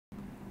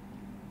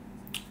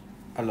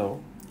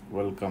Hello,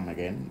 welcome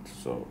again.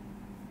 So,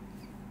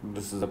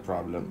 this is a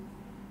problem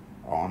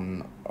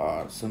on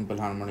simple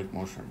harmonic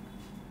motion.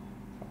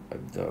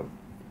 The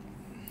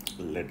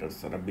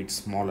letters are a bit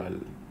smaller. I'll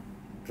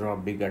draw a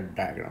bigger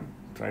diagram.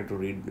 Try to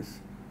read this.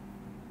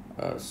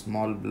 A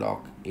small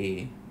block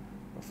A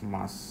of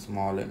mass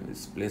small m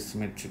is placed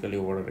symmetrically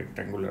over a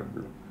rectangular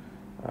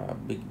block.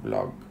 Big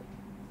block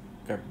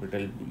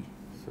capital B.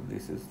 So,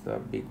 this is the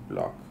big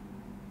block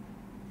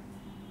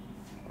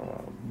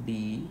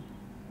B.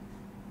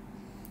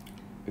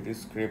 It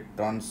is scraped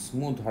on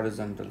smooth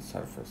horizontal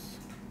surface,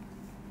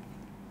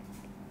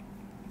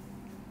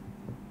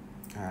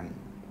 and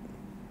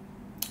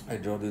I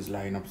draw this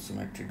line of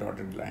symmetry,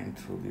 dotted line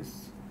through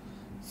this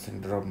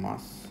center of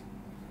mass.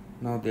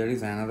 Now there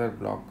is another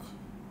block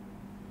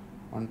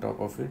on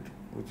top of it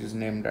which is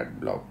named as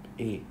block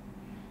A,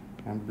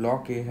 and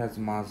block A has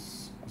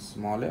mass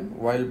small m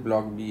while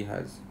block B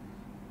has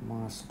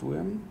mass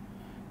 2m.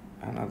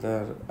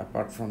 Another,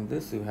 apart from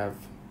this, you have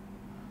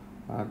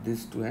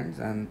these two ends,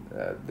 and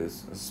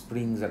these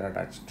springs are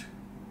attached.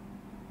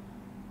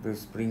 These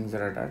springs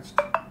are attached.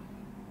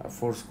 A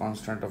force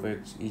constant of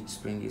each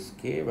spring is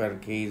K, where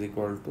K is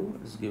equal to,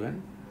 is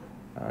given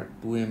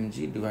 2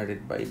 mg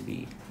divided by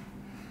B.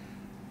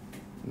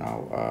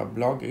 Now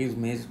block A is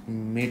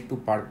made to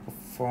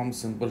perform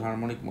simple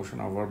harmonic motion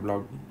over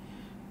block B.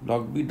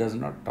 Block B does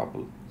not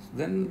topple.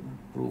 Then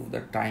prove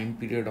the time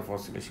period of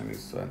oscillation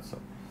is so and so.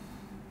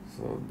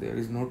 So there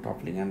is no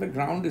toppling, and the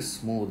ground is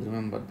smooth.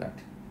 Remember that.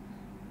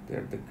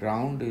 There the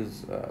ground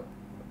is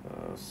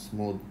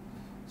smooth.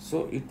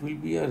 So it will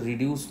be a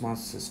reduced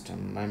mass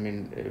system. I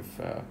mean, if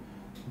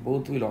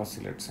both will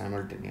oscillate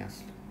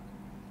simultaneously.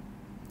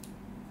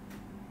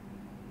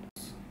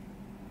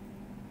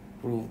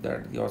 Prove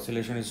that the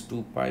oscillation is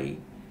 2 pi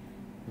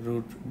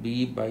root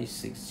B by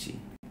 6G.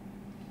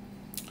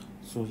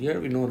 So here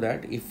we know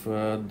that if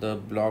the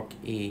block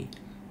A,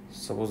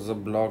 suppose the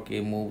block A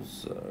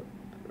moves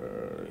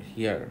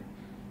here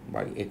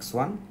by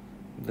x1,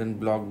 then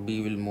block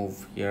B will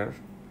move here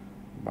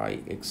by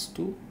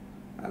x2,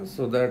 and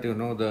so that you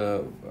know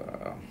the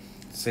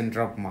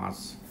center of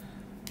mass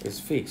is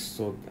fixed.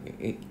 So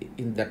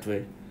in that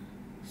way,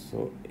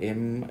 so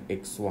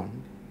mx1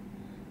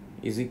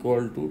 is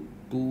equal to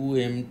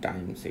 2m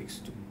times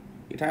x2.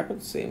 It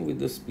happens same with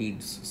the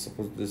speeds.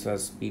 Suppose this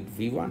has speed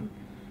v1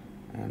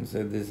 and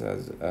say this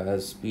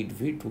has speed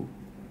v2.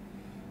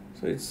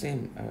 So it's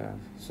same.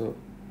 So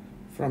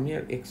from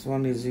here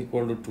x1 is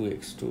equal to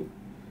 2x2.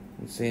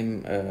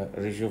 Same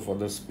ratio for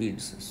the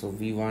speeds. So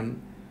v1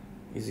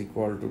 is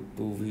equal to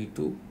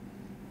 2v2.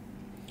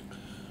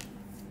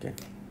 Okay.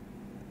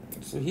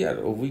 So here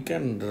we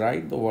can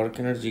write the work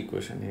energy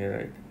equation here,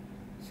 right?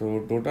 So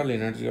total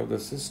energy of the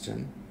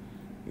system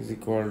is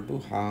equal to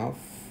half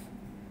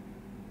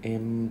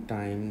m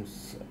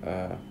times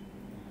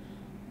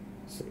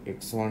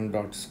x1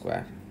 dot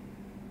square,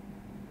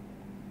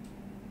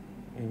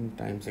 m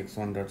times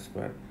x1 dot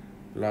square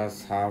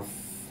plus half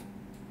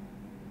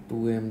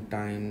 2m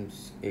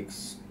times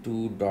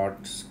x2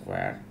 dot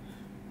square.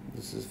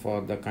 This is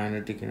for the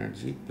kinetic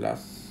energy,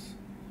 plus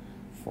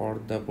for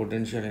the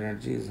potential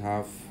energy is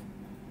half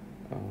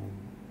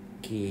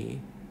k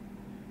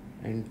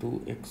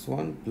into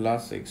x1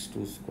 plus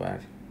x2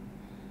 square.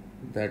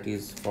 That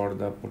is for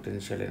the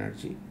potential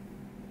energy.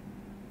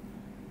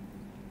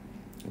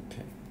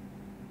 Okay.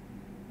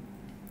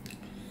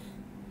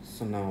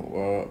 So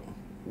now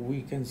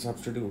we can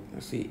substitute.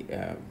 See,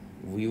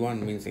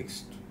 v1 means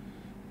x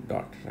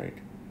dot, right?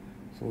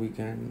 So we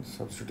can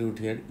substitute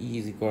here. E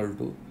is equal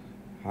to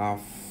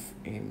half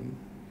m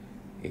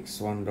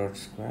x1 dot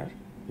square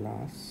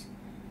plus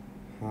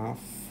half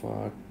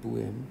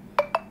 2m.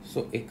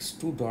 So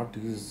x2 dot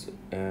is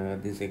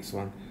this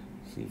x1.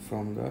 See,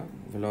 from the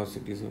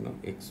velocities, you know,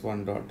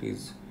 x1 dot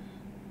is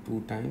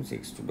 2 times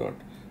x2 dot.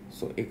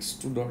 So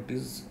x2 dot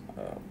is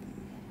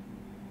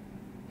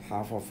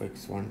half of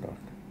x1 dot.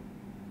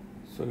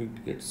 So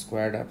it gets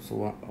squared up.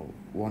 So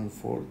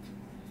 1/4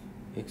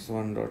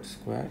 x1 dot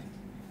square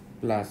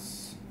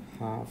plus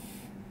half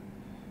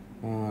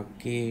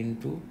k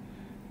into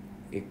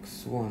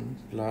x1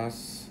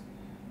 plus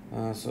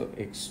so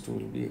x2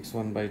 will be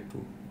x1 by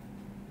 2.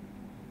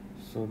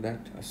 So that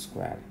a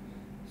square.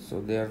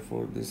 So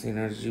therefore this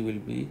energy will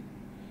be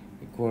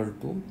equal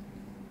to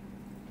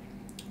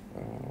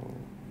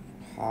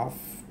half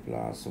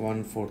plus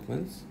 1/4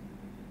 means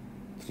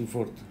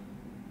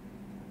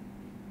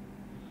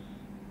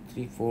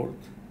 3/4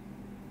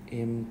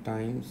 m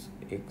times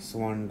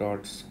x1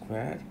 dot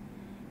square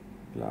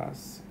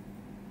plus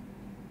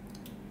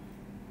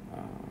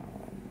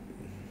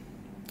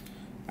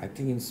I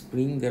think in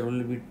spring there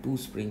will be 2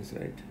 springs,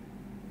 right?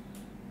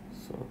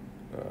 So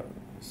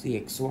see,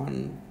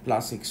 x1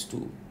 plus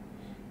x2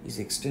 is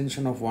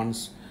extension of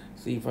one's.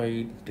 See, if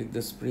I take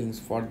the springs,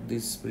 for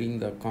this spring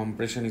the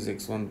compression is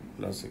x1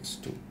 plus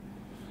x2,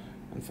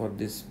 and for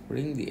this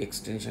spring the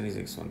extension is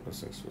x1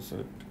 plus x2.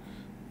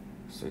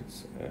 So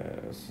it's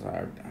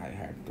I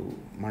had to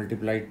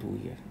multiply 2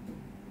 here.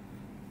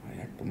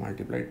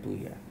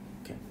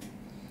 Okay.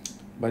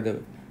 By the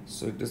way,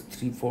 So it is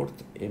 3/4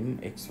 m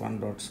x1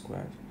 dot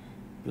square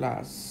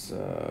plus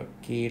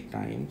k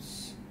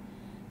times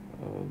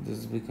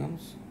this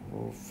becomes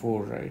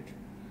 4, right?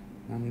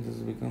 And this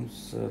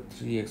becomes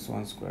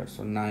 3x1 square,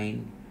 so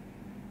 9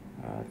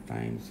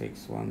 times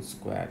x1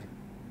 square.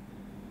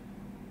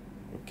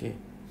 Okay,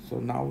 so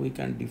now we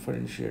can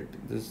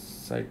differentiate this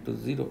side to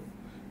 0,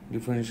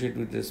 differentiate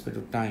with respect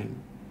to time.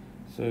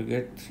 So you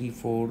get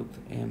 3/4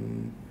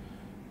 m,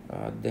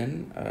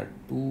 then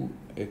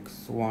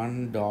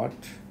 2x1 dot,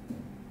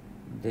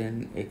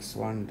 then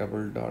x1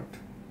 double dot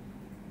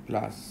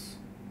plus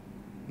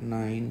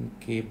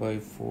 9k by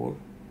 4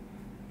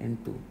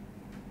 into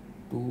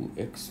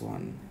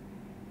 2x1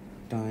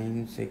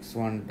 times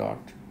x1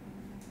 dot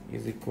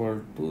is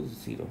equal to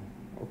 0.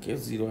 Okay,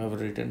 0 I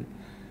have written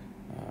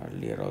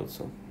earlier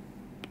also.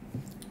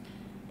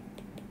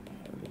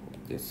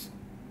 This.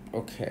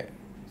 Okay,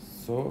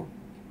 so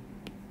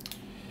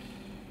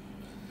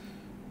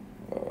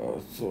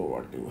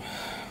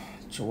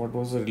what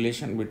was the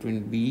relation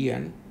between B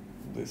and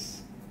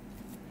this?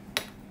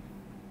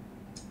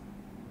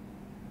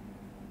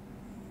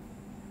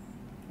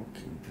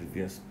 Okay,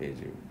 previous page,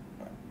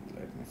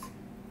 let me see.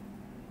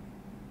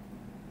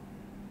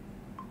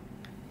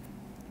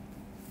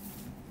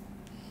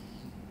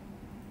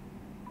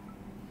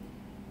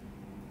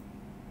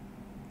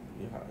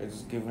 Yeah,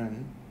 it's given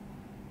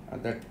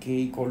that k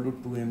equal to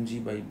 2mg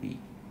by B.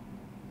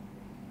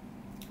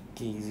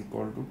 K is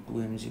equal to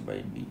 2mg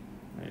by B,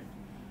 right?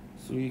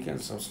 So you can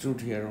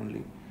substitute here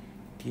only.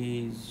 K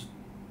is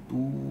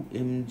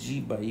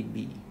 2mg by B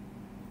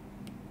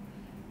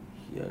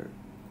here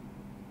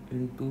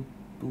into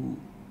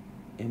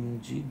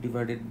 2mg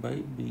divided by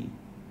B.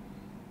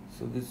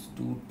 So this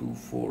 2,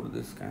 4,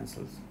 this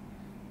cancels.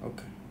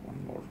 Okay,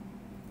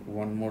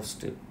 one more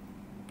step.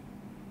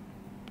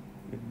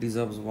 It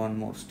deserves one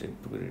more step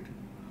to be written.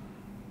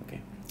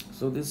 Okay,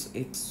 so this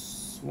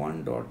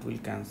x1 dot will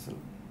cancel.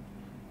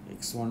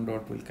 X1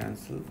 dot will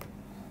cancel.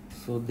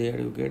 So there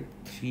you get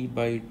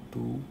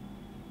 3/2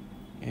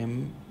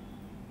 m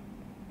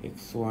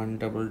x1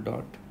 double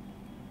dot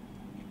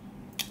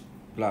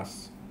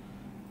plus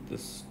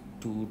this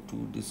 2,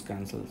 this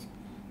cancels.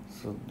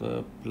 So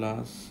the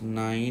plus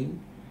 9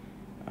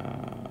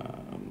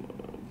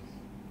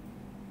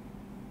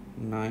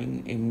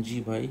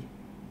 mg by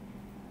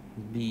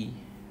B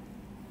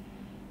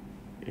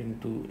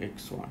into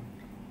x1,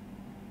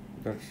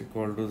 that's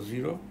equal to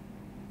 0.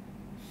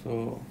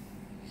 So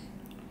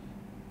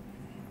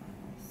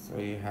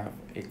you have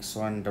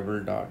x1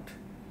 double dot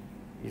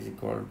is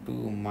equal to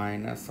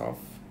minus of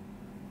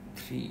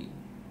 3g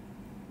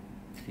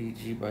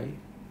by,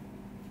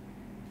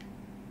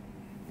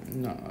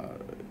 no,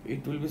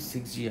 it will be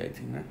 6g, I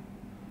think, right?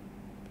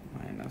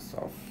 Minus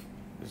of,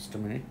 just a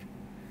minute,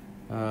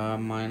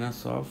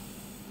 minus of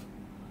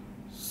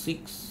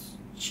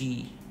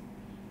 6g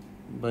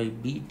by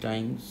B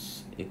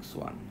times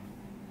x1.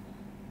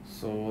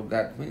 So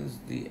that means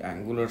the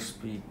angular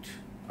speed,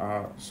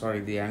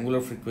 the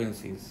angular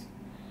frequency is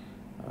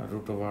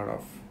root over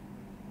of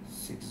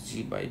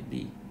 6g by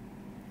B,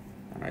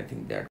 and I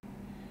think that,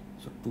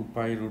 so 2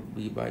 pi root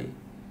B by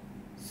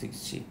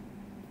 6g.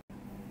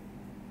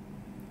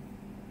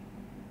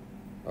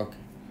 Okay,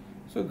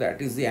 so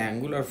that is the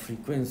angular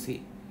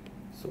frequency.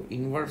 So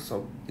inverse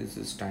of this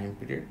is time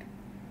period,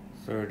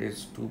 so it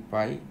is 2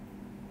 pi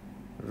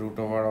root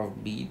over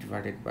of B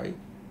divided by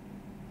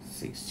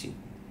 6g.